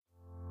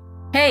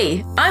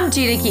Hey, I'm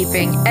Gina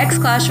Keeping,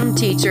 ex-classroom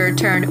teacher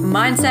turned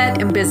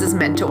mindset and business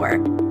mentor.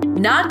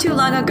 Not too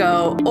long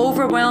ago,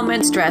 overwhelm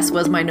and stress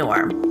was my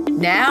norm.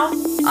 Now,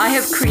 I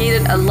have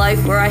created a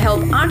life where I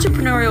help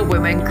entrepreneurial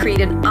women create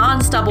an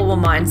unstoppable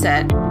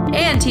mindset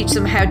and teach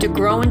them how to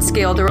grow and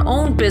scale their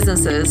own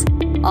businesses,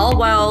 all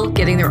while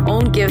getting their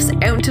own gifts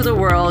out into the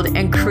world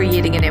and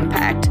creating an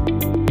impact.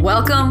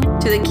 Welcome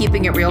to the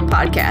Keeping It Real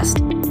podcast,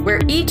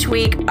 where each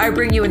week I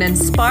bring you an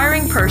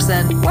inspiring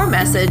person or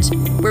message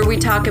where we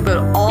talk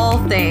about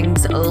all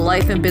things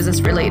life and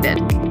business related,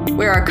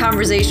 where our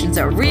conversations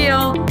are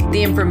real,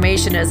 the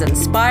information is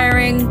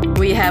inspiring,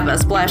 we have a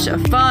splash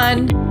of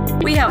fun,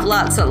 we have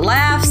lots of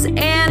laughs,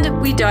 and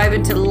we dive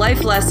into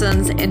life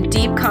lessons and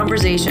deep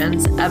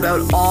conversations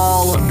about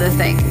all the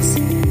things.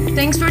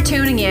 Thanks for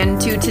tuning in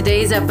to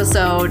today's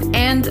episode,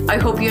 and I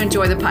hope you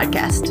enjoy the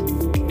podcast.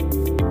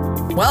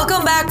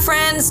 Welcome back,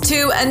 friends,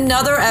 to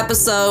another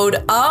episode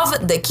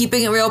of the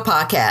Keeping It Real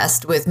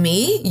podcast with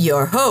me,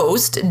 your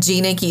host,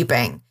 Gina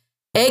Keeping,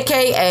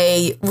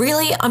 aka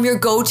really, I'm your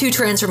go-to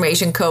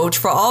transformation coach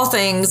for all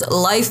things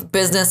life,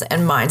 business,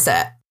 and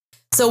mindset.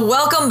 So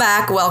welcome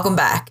back, welcome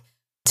back.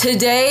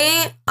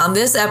 Today on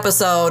this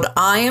episode,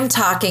 I am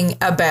talking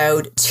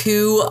about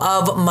two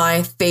of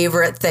my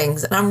favorite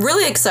things, and I'm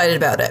really excited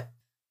about it.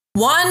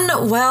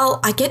 One,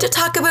 well, I get to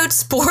talk about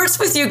sports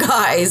with you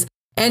guys.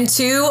 And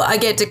two, I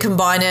get to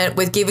combine it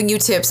with giving you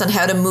tips on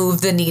how to move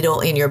the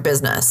needle in your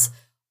business.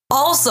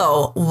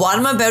 Also, what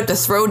I'm about to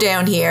throw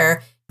down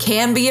here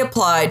can be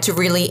applied to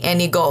really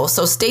any goal.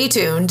 So stay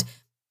tuned.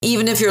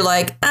 Even if you're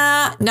like,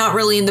 not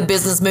really in the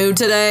business mood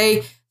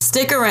today,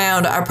 stick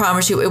around. I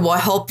promise you it will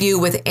help you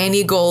with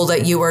any goal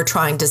that you are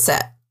trying to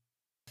set.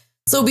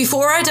 So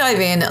before I dive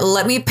in,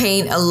 let me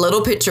paint a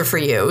little picture for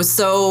you.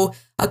 So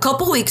a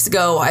couple weeks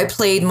ago, I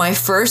played my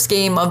first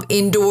game of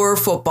indoor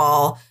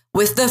football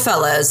with the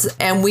fellas,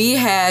 and we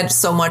had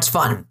so much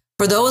fun.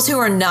 For those who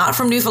are not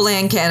from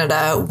Newfoundland,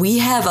 Canada, we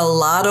have a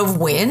lot of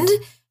wind,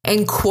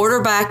 and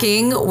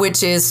quarterbacking,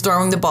 which is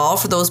throwing the ball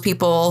for those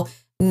people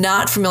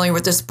not familiar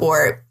with the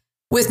sport,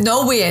 with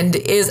no wind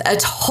is a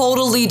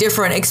totally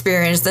different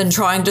experience than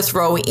trying to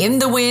throw in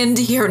the wind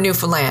here in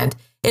Newfoundland.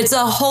 It's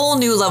a whole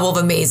new level of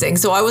amazing,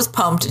 so I was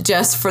pumped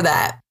just for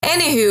that.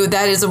 Anywho,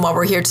 that isn't why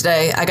we're here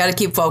today. I got to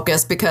keep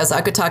focused because I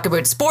could talk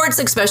about sports,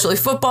 especially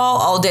football,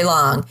 all day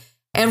long.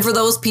 And for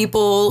those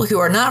people who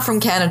are not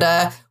from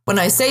Canada, when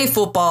I say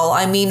football,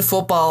 I mean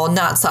football,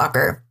 not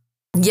soccer.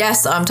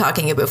 Yes, I'm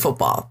talking about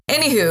football.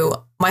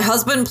 Anywho, my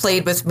husband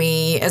played with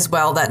me as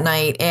well that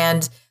night.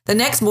 And the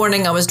next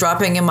morning I was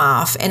dropping him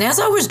off. And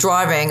as I was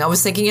driving, I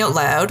was thinking out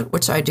loud,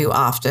 which I do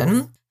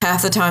often.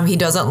 Half the time he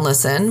doesn't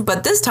listen,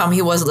 but this time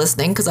he was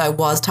listening because I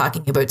was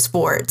talking about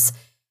sports.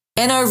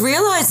 And I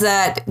realized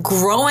that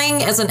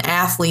growing as an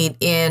athlete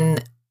in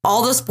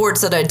all the sports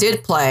that I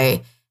did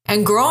play,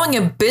 and growing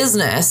a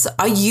business,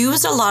 I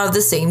used a lot of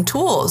the same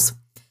tools.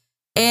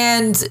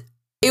 And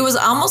it was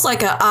almost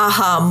like an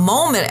aha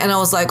moment. And I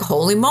was like,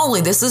 holy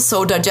moly, this is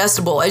so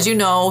digestible. As you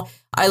know,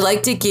 I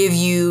like to give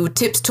you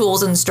tips,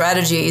 tools, and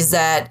strategies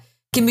that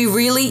can be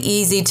really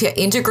easy to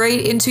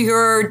integrate into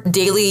your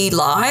daily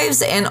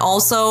lives, and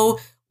also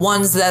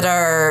ones that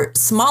are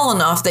small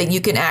enough that you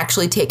can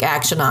actually take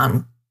action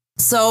on.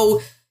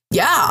 So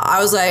yeah, I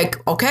was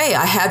like, okay,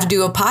 I have to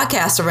do a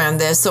podcast around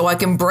this so I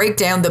can break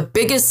down the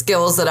biggest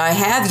skills that I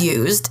have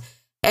used,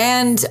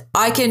 and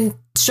I can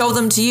show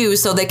them to you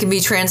so they can be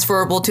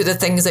transferable to the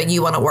things that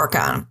you want to work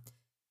on.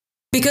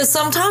 Because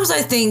sometimes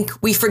I think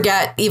we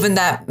forget even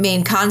that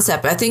main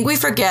concept. I think we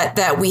forget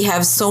that we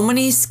have so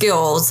many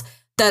skills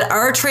that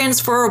are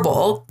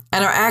transferable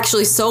and are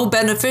actually so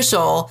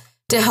beneficial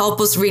to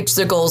help us reach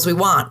the goals we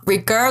want,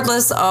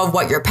 regardless of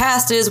what your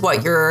past is,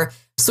 what your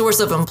source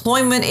of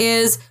employment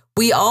is.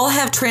 We all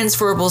have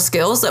transferable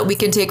skills that we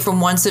can take from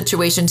one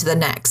situation to the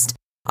next.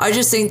 I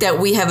just think that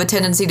we have a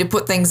tendency to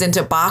put things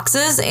into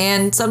boxes,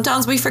 and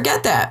sometimes we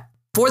forget that.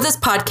 For this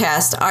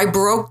podcast, I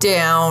broke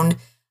down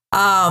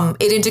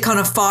it into kind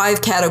of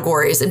 5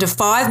 categories, into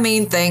 5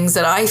 main things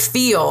that I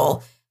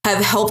feel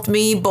have helped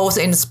me both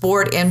in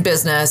sport and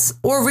business,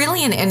 or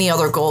really in any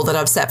other goal that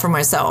I've set for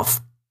myself.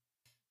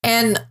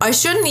 And I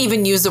shouldn't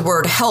even use the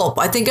word help.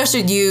 I think I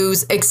should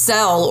use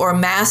excel or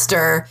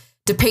master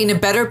to paint a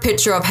better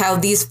picture of how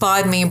these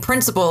 5 main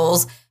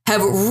principles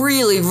have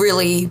really,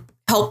 really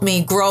helped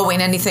me grow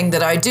in anything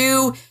that I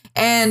do,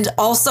 and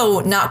also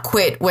not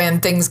quit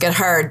when things get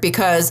hard,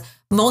 because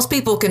most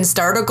people can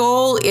start a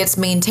goal. It's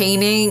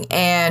maintaining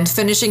and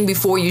finishing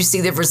before you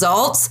see the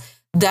results.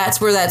 That's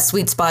where that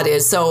sweet spot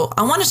is. So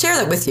I want to share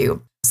that with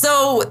you.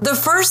 So the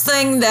first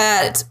thing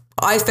that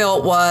I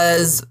felt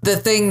was the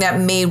thing that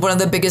made one of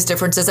the biggest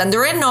differences, and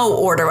they're in no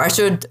order. I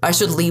should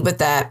lead with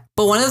that.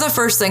 But one of the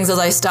first things as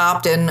I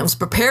stopped and I was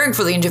preparing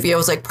for the interview, I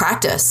was like,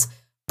 practice.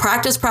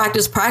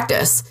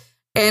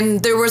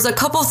 And there was a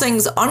couple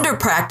things under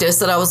practice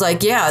that I was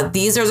like, yeah,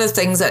 these are the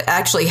things that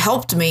actually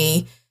helped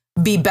me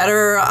be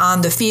better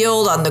on the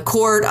field, on the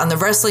court, on the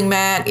wrestling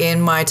mat,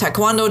 in my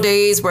taekwondo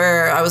days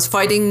where I was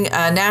fighting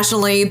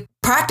nationally.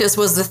 Practice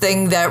was the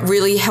thing that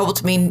really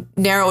helped me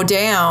narrow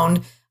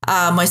down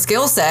my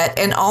skill set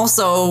and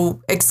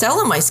also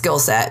excel in my skill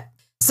set.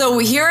 So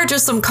here are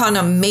just some kind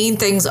of main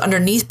things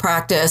underneath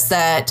practice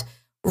that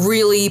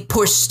really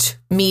pushed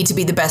me to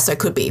be the best I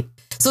could be.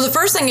 So the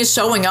first thing is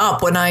showing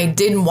up when I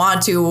didn't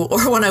want to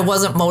or when I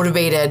wasn't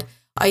motivated.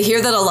 I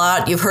hear that a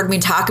lot. You've heard me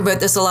talk about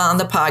this a lot on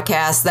the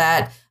podcast,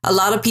 that a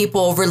lot of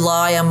people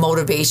rely on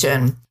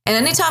motivation. And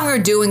anytime you're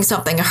doing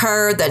something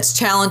hard, that's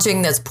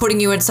challenging, that's putting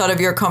you outside of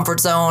your comfort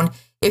zone,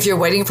 if you're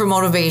waiting for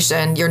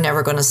motivation, you're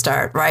never going to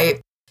start,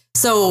 right?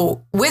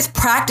 So with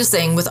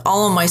practicing with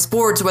all of my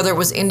sports, whether it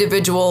was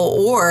individual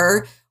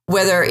or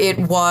whether it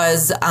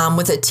was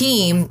with a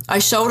team, I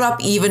showed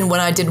up even when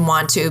I didn't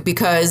want to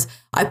because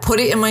I put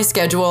it in my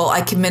schedule,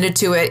 I committed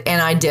to it,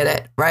 and I did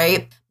it,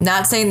 right?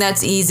 Not saying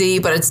that's easy,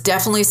 but it's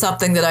definitely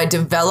something that I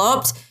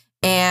developed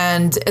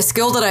and a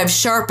skill that I've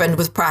sharpened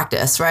with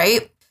practice,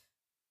 right?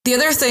 The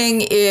other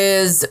thing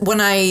is when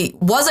I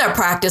was at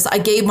practice, I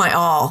gave my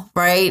all,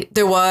 right?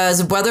 There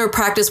was, whether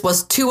practice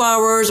was 2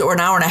 hours or an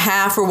hour and a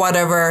half or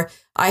whatever,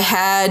 I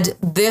had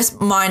this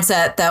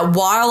mindset that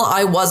while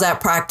I was at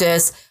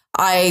practice,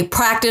 I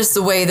practiced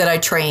the way that I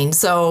trained.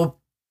 So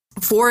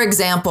for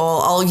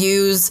example, I'll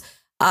use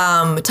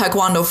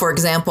Taekwondo, for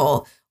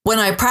example. When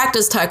I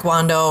practiced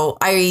Taekwondo,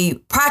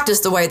 I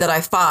practiced the way that I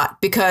fought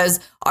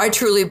because I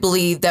truly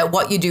believe that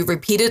what you do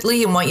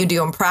repeatedly and what you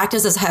do in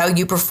practice is how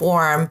you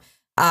perform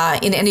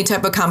in any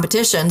type of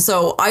competition.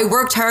 So I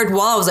worked hard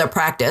while I was at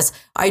practice.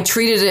 I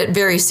treated it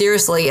very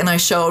seriously and I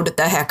showed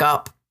the heck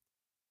up.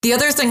 The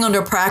other thing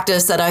under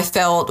practice that I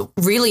felt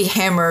really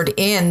hammered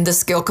in the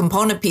skill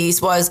component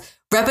piece was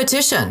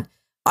repetition.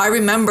 I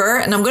remember,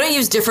 and I'm going to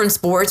use different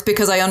sports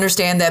because I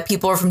understand that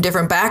people are from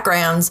different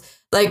backgrounds.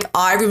 Like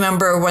I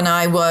remember when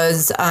I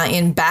was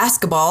in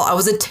basketball, I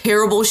was a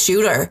terrible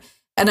shooter.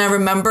 And I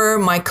remember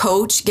my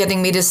coach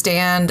getting me to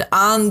stand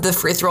on the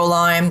free throw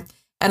line.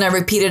 And I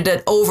repeated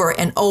it over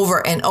and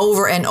over and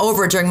over and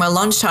over during my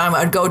lunchtime.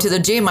 I'd go to the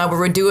gym. I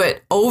would do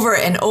it over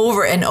and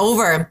over and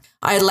over.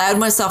 I allowed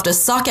myself to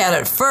suck at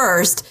it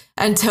first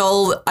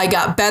until I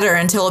got better,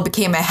 until it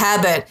became a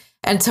habit,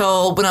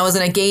 until when I was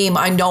in a game,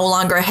 I no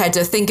longer had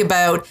to think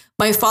about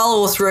my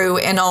follow through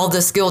and all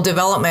the skill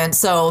development.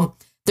 So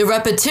the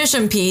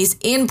repetition piece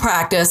in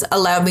practice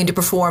allowed me to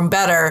perform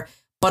better,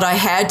 but I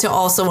had to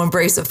also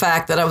embrace the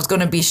fact that I was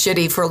going to be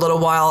shitty for a little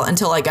while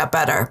until I got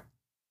better.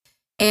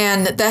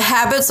 And the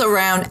habits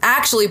around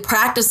actually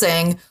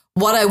practicing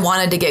what I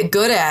wanted to get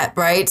good at,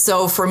 right?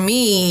 So for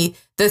me,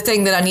 the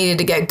thing that I needed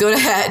to get good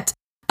at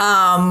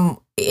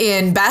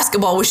in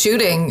basketball was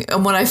shooting.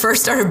 And when I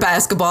first started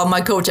basketball,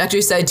 my coach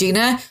actually said,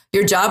 Gina,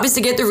 your job is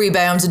to get the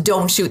rebounds,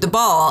 don't shoot the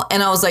ball.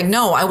 And I was like,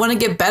 no, I want to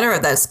get better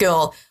at that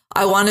skill.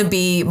 I want to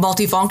be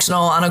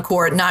multifunctional on a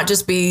court, not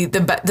just be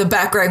the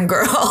background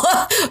girl,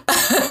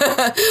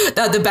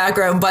 not the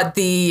background, but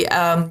the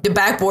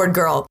backboard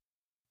girl.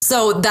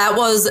 So that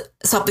was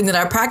something that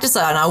I practiced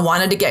on. I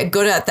wanted to get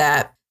good at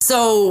that.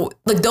 So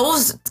like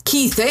those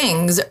key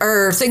things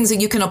are things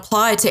that you can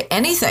apply to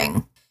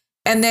anything.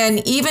 And then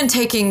even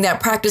taking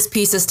that practice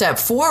piece a step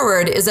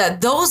forward is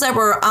that those that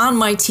were on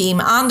my team,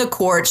 on the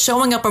court,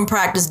 showing up in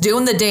practice,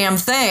 doing the damn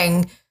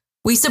thing,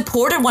 we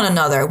supported one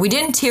another. We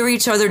didn't tear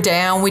each other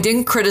down. We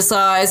didn't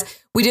criticize.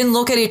 We didn't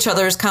look at each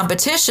other as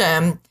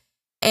competition.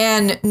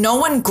 And no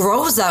one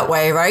grows that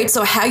way, right?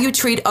 So how you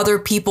treat other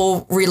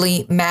people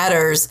really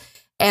matters.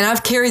 And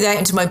I've carried that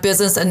into my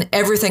business and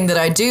everything that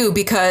I do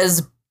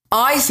because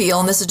I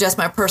feel, and this is just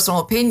my personal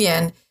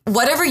opinion,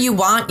 whatever you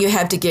want, you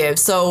have to give.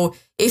 So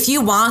if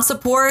you want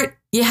support,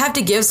 you have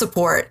to give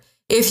support.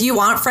 If you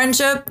want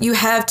friendship, you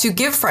have to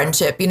give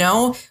friendship. You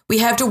know, we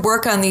have to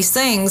work on these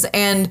things.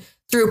 And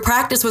through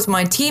practice with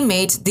my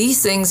teammates,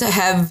 these things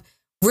have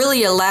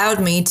really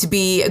allowed me to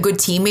be a good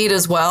teammate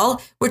as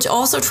well, which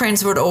also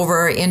transferred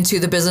over into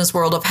the business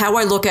world of how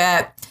I look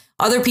at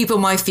other people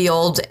in my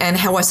field and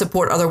how I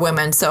support other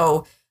women.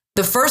 So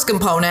the first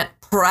component,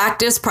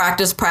 practice,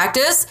 practice,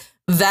 practice,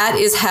 that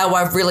is how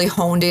I've really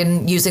honed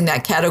in using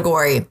that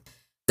category.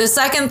 The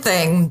second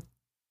thing,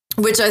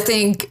 which I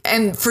think,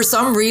 and for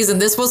some reason,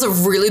 this was a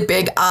really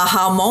big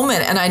aha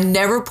moment, and I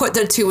never put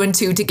the two and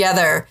two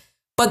together.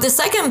 But the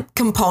second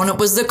component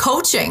was the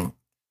coaching.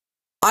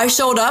 I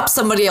showed up,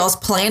 somebody else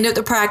planned out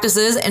the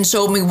practices and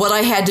showed me what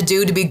I had to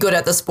do to be good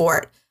at the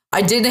sport.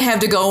 I didn't have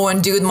to go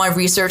and do my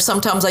research.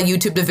 Sometimes I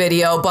YouTubed a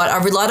video, but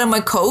I relied on my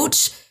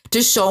coach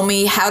to show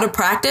me how to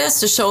practice,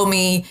 to show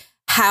me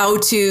how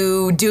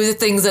to do the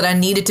things that I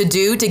needed to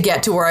do to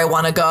get to where I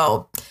want to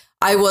go.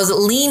 I was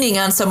leaning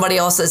on somebody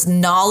else's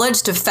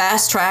knowledge to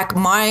fast track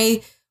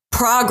my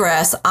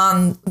progress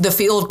on the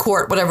field,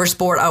 court, whatever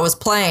sport I was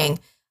playing.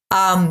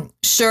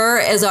 Sure,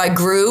 as I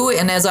grew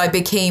and as I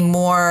became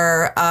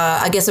more,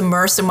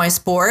 immersed in my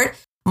sport,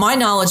 my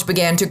knowledge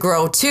began to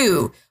grow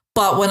too.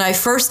 But when I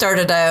first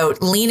started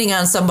out, leaning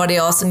on somebody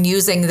else and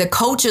using the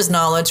coach's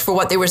knowledge for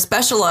what they were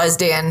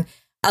specialized in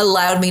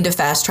allowed me to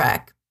fast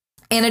track.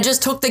 And it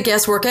just took the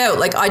guesswork out.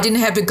 Like I didn't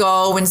have to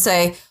go and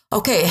say,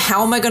 okay,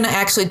 how am I going to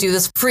actually do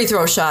this free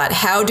throw shot?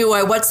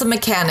 What's the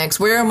mechanics?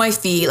 Where are my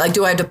feet? Like,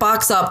 do I have to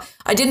box up?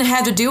 I didn't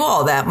have to do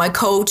all that. My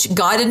coach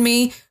guided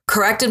me,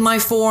 corrected my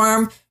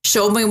form,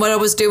 showed me what I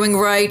was doing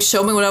right,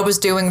 showed me what I was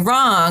doing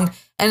wrong,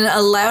 and it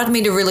allowed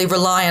me to really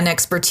rely on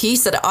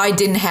expertise that I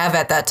didn't have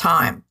at that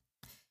time.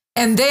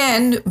 And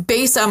then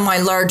based on my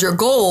larger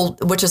goal,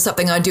 which is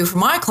something I do for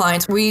my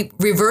clients, we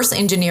reverse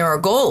engineer our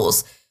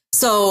goals.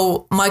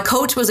 So my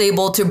coach was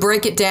able to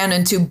break it down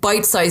into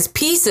bite-sized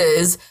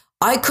pieces.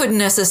 I couldn't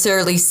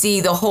necessarily see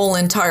the whole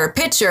entire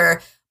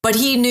picture, but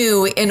he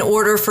knew in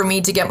order for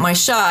me to get my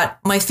shot,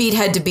 my feet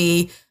had to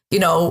be,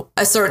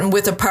 a certain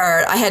width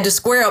apart. I had to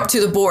square up to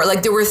the board.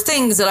 Like there were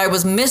things that I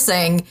was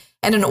missing.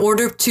 And in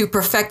order to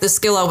perfect the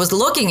skill I was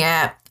looking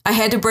at, I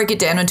had to break it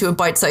down into a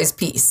bite-sized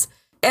piece.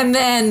 And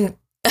then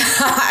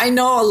I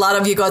know a lot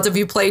of you guys, if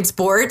you played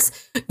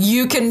sports,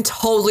 you can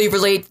totally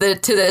relate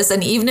to this.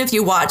 And even if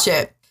you watch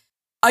it,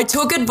 I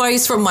took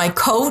advice from my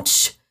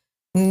coach,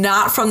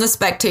 not from the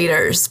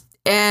spectators.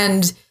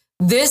 And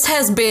this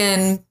has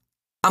been,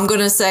 I'm going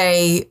to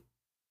say,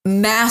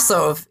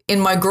 massive in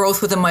my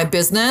growth within my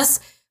business,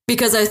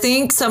 because I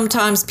think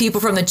sometimes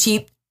people from the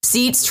cheap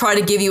seats try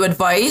to give you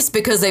advice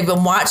because they've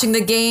been watching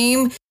the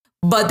game,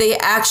 but they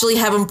actually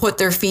haven't put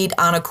their feet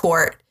on a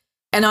court.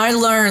 And I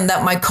learned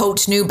that my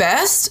coach knew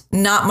best,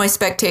 not my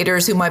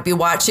spectators who might be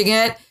watching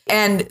it.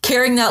 And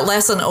carrying that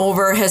lesson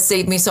over has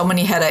saved me so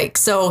many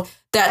headaches. So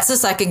that's the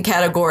second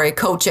category,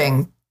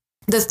 coaching.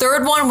 The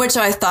third one, which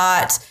I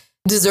thought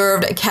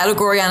deserved a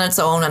category on its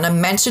own, and I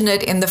mentioned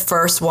it in the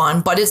first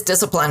one, but it's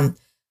discipline.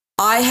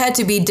 I had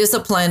to be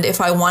disciplined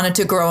if I wanted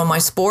to grow in my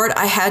sport.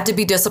 I had to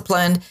be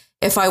disciplined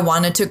if I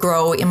wanted to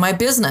grow in my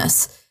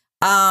business.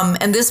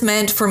 And this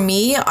meant for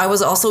me, I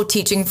was also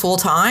teaching full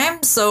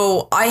time.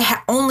 So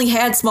I only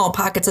had small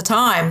pockets of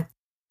time.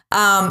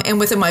 And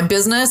within my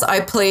business,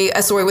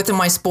 within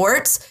my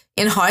sports,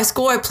 in high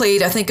school, I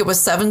played, I think it was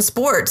 7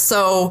 sports.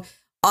 So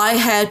I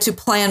had to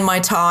plan my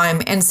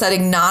time and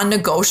setting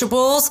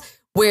non-negotiables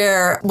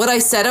where what I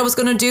said I was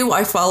going to do,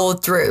 I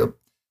followed through.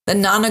 The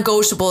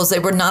non-negotiables, they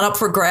were not up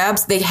for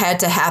grabs. They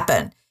had to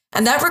happen.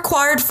 And that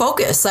required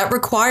focus. That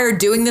required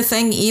doing the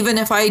thing even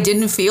if I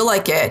didn't feel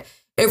like it.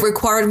 It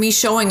required me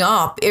showing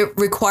up. It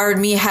required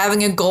me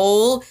having a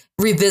goal,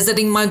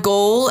 revisiting my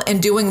goal,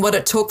 and doing what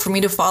it took for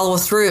me to follow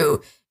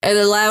through. It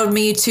allowed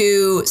me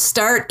to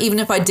start even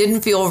if I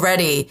didn't feel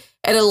ready.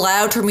 It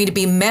allowed for me to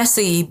be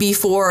messy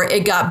before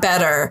it got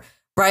better,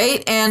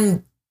 right?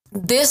 And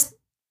this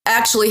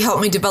actually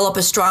helped me develop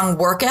a strong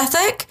work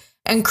ethic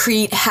and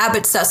create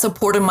habits that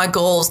supported my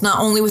goals, not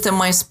only within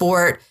my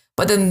sport,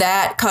 but then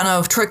that kind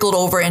of trickled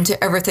over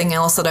into everything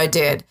else that I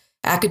did.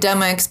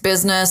 Academics,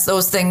 business,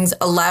 those things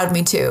allowed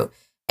me to.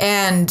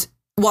 And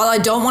while I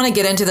don't want to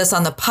get into this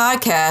on the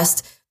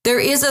podcast, there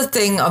is a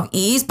thing of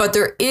ease, but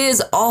there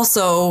is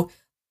also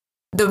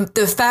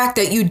the fact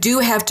that you do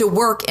have to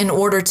work in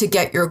order to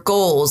get your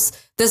goals.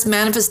 This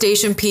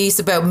manifestation piece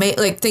about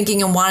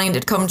thinking and wanting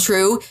it to come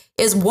true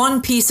is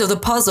one piece of the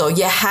puzzle.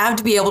 You have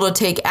to be able to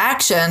take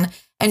action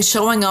and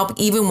showing up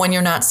even when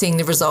you're not seeing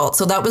the results.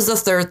 So that was the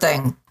third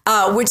thing,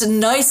 which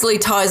nicely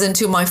ties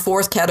into my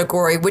fourth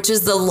category, which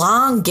is the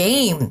long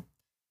game.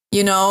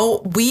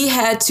 We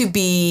had to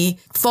be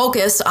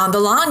focused on the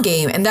long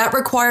game, and that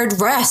required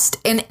rest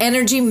and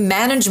energy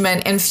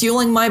management and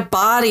fueling my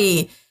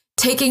body,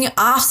 taking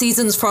off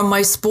seasons from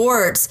my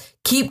sports,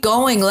 keep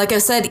going. Like I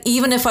said,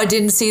 even if I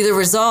didn't see the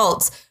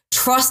results,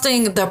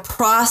 trusting the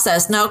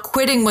process, not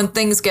quitting when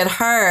things get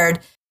hard,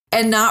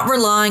 and not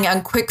relying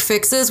on quick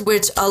fixes,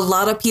 which a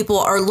lot of people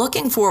are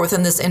looking for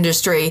within this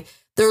industry.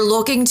 They're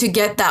looking to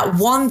get that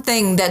one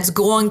thing that's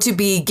going to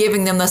be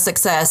giving them the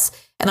success.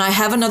 And I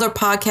have another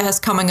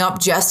podcast coming up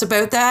just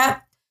about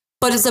that.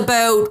 But it's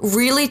about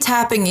really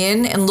tapping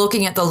in and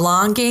looking at the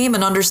long game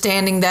and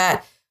understanding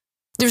that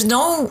there's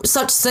no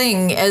such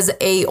thing as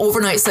a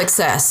overnight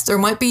success. There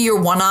might be your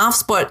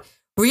one-offs, but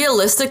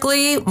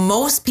realistically,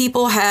 most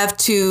people have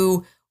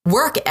to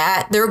work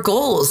at their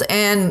goals.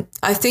 And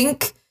I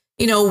think,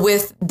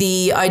 with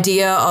the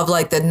idea of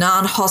the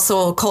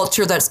non-hustle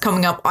culture that's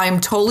coming up, I'm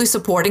totally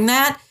supporting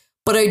that.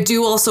 But I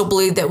do also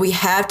believe that we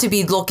have to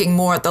be looking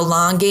more at the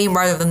long game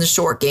rather than the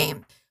short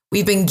game.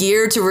 We've been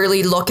geared to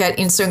really look at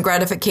instant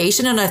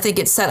gratification, and I think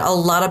it set a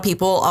lot of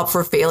people up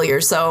for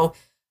failure. So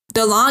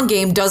the long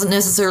game doesn't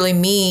necessarily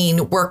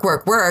mean work,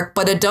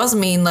 but it does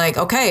mean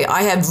okay,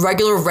 I have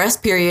regular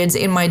rest periods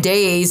in my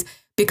days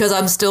because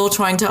I'm still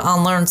trying to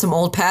unlearn some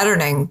old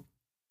patterning.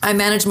 I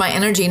manage my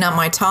energy, not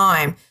my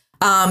time.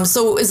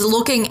 So it's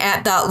looking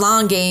at that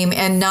long game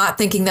and not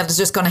thinking that it's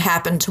just going to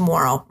happen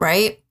tomorrow,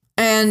 right?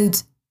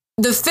 And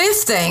the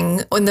fifth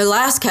thing in the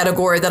last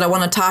category that I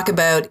want to talk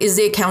about is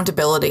the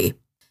accountability.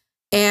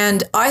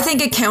 And I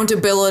think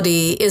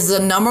accountability is the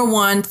number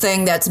one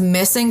thing that's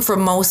missing for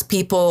most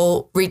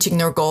people reaching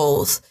their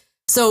goals.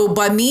 So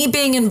by me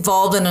being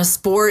involved in a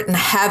sport and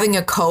having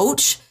a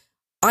coach,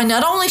 I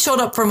not only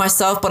showed up for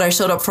myself, but I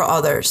showed up for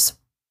others.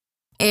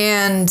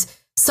 And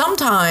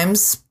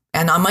sometimes,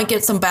 and I might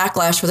get some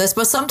backlash for this,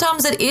 but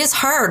sometimes it is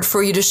hard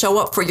for you to show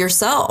up for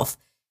yourself.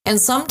 And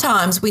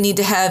sometimes we need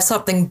to have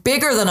something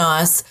bigger than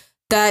us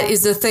that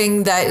is the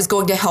thing that is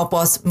going to help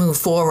us move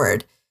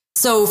forward.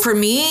 So for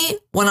me,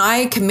 when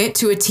I commit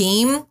to a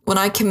team, when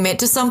I commit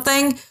to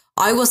something,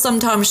 I will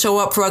sometimes show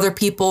up for other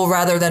people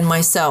rather than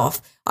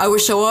myself. I will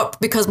show up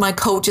because my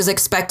coach is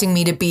expecting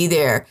me to be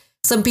there.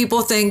 Some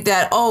people think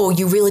that, oh,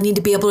 you really need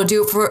to be able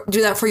to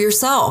do that for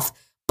yourself.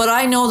 But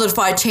I know that if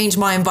I change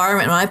my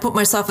environment and I put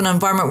myself in an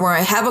environment where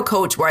I have a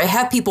coach, where I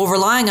have people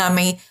relying on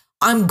me,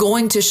 I'm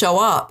going to show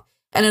up.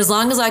 And as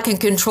long as I can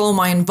control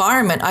my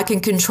environment, I can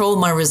control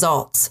my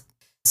results.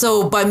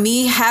 So by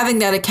me having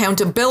that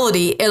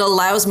accountability, it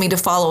allows me to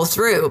follow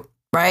through,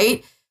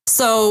 right?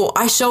 So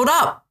I showed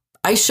up.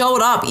 I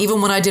showed up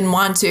even when I didn't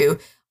want to.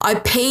 I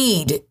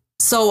paid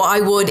so I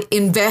would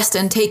invest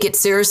and take it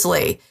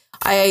seriously.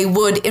 I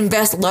would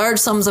invest large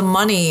sums of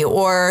money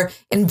or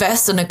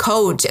invest in a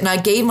coach. And I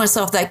gave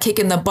myself that kick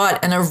in the butt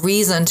and a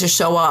reason to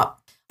show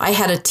up. I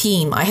had a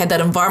team. I had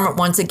that environment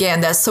once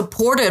again that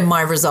supported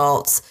my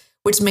results,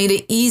 which made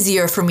it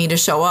easier for me to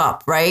show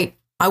up, right?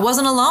 I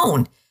wasn't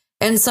alone.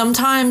 And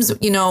sometimes,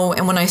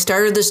 and when I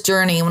started this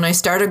journey, when I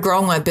started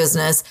growing my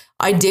business,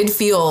 I did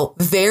feel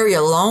very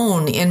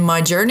alone in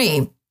my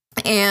journey.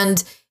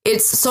 And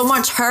it's so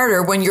much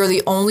harder when you're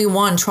the only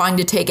one trying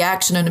to take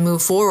action and to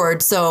move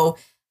forward. So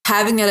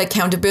having that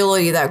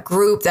accountability, that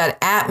group, that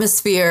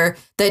atmosphere,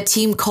 that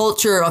team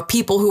culture of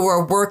people who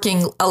are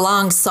working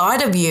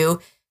alongside of you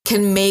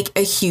can make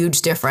a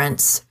huge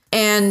difference.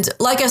 And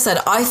like I said,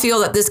 I feel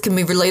that this can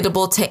be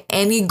relatable to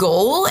any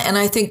goal. And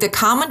I think the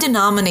common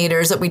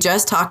denominators that we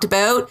just talked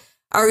about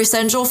are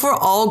essential for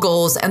all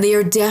goals. And they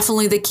are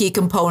definitely the key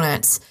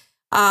components.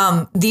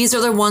 These are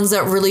the ones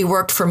that really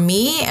worked for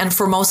me and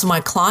for most of my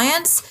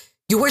clients.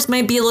 Yours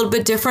may be a little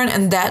bit different,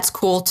 and that's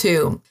cool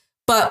too.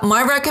 But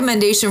my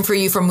recommendation for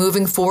you for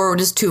moving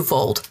forward is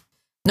twofold.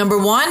 Number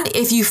one,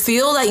 if you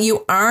feel that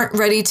you aren't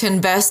ready to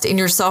invest in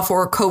yourself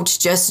or a coach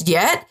just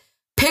yet,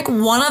 pick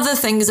one of the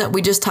things that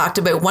we just talked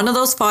about, one of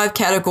those 5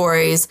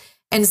 categories,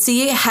 and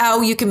see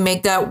how you can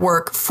make that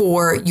work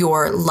for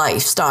your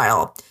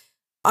lifestyle.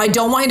 I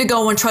don't want you to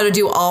go and try to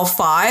do all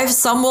 5.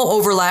 Some will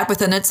overlap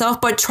within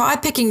itself, but try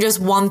picking just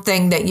one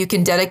thing that you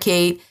can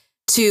dedicate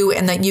to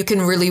and that you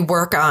can really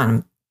work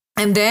on.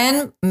 And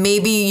then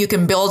maybe you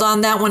can build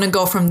on that one and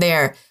go from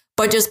there.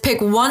 But just pick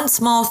one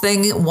small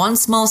thing, one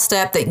small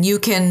step that you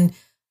can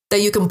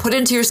put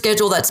into your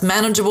schedule that's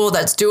manageable,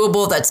 that's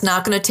doable, that's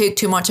not going to take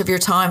too much of your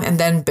time, and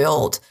then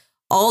build.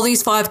 All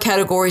these 5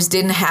 categories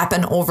didn't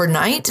happen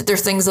overnight. They're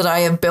things that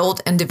I have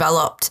built and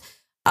developed.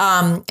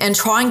 And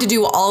trying to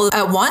do all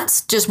at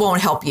once just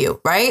won't help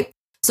you, right?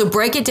 So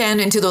break it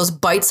down into those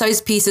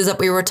bite-sized pieces that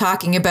we were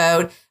talking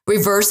about,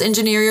 reverse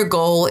engineer your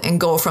goal,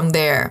 and go from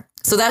there.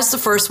 So that's the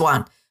first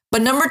one.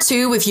 But number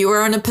 2, if you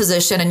are in a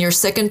position and you're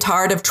sick and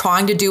tired of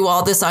trying to do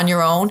all this on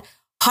your own,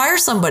 hire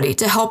somebody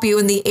to help you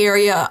in the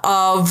area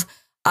of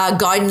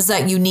guidance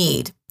that you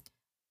need.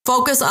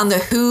 Focus on the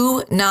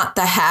who, not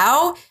the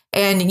how,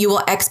 and you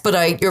will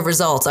expedite your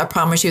results. I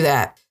promise you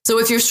that. So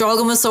if you're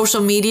struggling with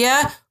social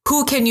media,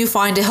 who can you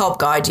find to help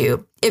guide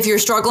you? If you're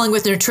struggling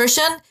with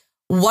nutrition,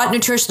 what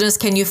nutritionist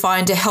can you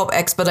find to help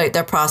expedite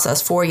that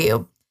process for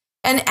you?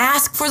 And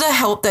ask for the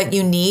help that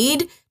you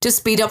need to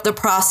speed up the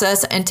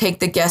process and take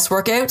the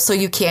guesswork out so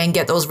you can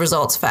get those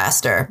results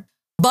faster.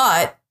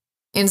 But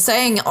in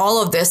saying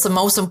all of this, the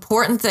most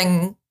important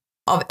thing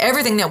of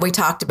everything that we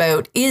talked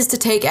about is to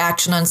take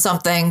action on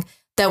something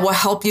that will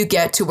help you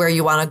get to where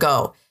you want to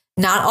go.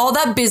 Not all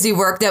that busy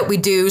work that we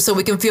do so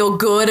we can feel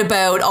good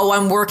about, oh,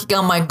 I'm working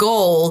on my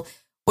goal,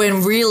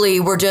 when really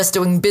we're just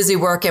doing busy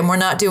work and we're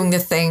not doing the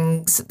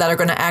things that are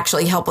going to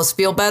actually help us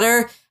feel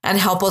better and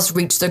help us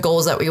reach the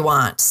goals that we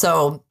want.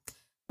 So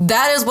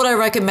that is what I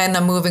recommend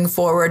them moving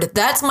forward.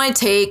 That's my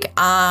take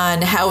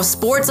on how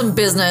sports and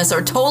business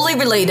are totally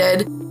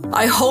related.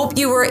 I hope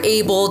you were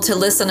able to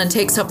listen and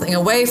take something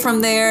away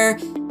from there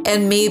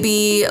and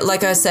maybe,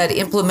 like I said,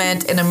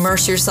 implement and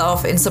immerse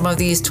yourself in some of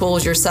these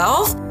tools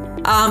yourself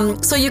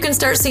so you can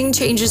start seeing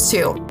changes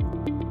too.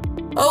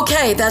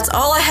 Okay, that's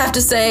all I have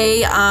to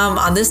say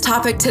on this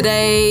topic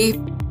today.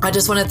 I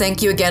just want to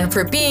thank you again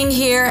for being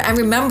here. And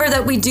remember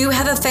that we do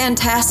have a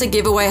fantastic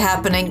giveaway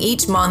happening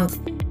each month.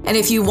 And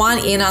if you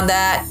want in on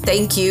that,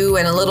 thank you,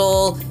 and a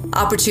little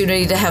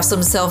opportunity to have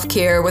some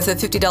self-care with a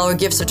 $50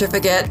 gift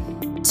certificate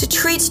to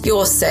treat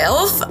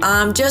yourself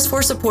just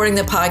for supporting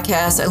the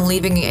podcast and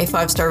leaving a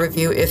 5-star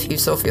review if you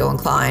so feel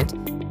inclined.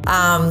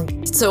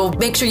 So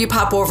make sure you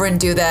pop over and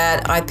do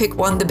that. I pick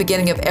one at the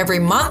beginning of every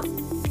month.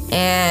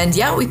 And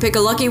yeah, we pick a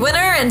lucky winner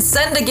and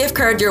send a gift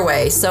card your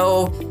way.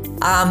 So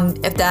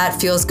if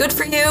that feels good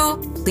for you,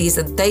 please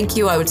and thank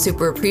you. I would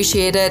super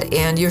appreciate it.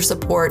 And your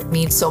support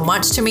means so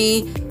much to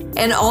me.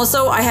 And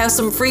also, I have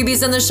some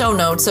freebies in the show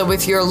notes. So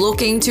if you're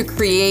looking to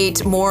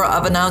create more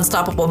of an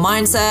unstoppable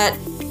mindset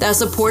that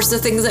supports the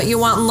things that you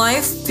want in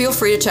life, feel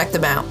free to check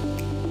them out.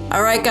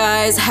 All right,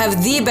 guys,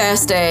 have the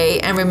best day.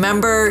 And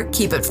remember,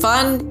 keep it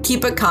fun,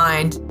 keep it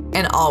kind,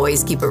 and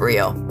always keep it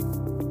real.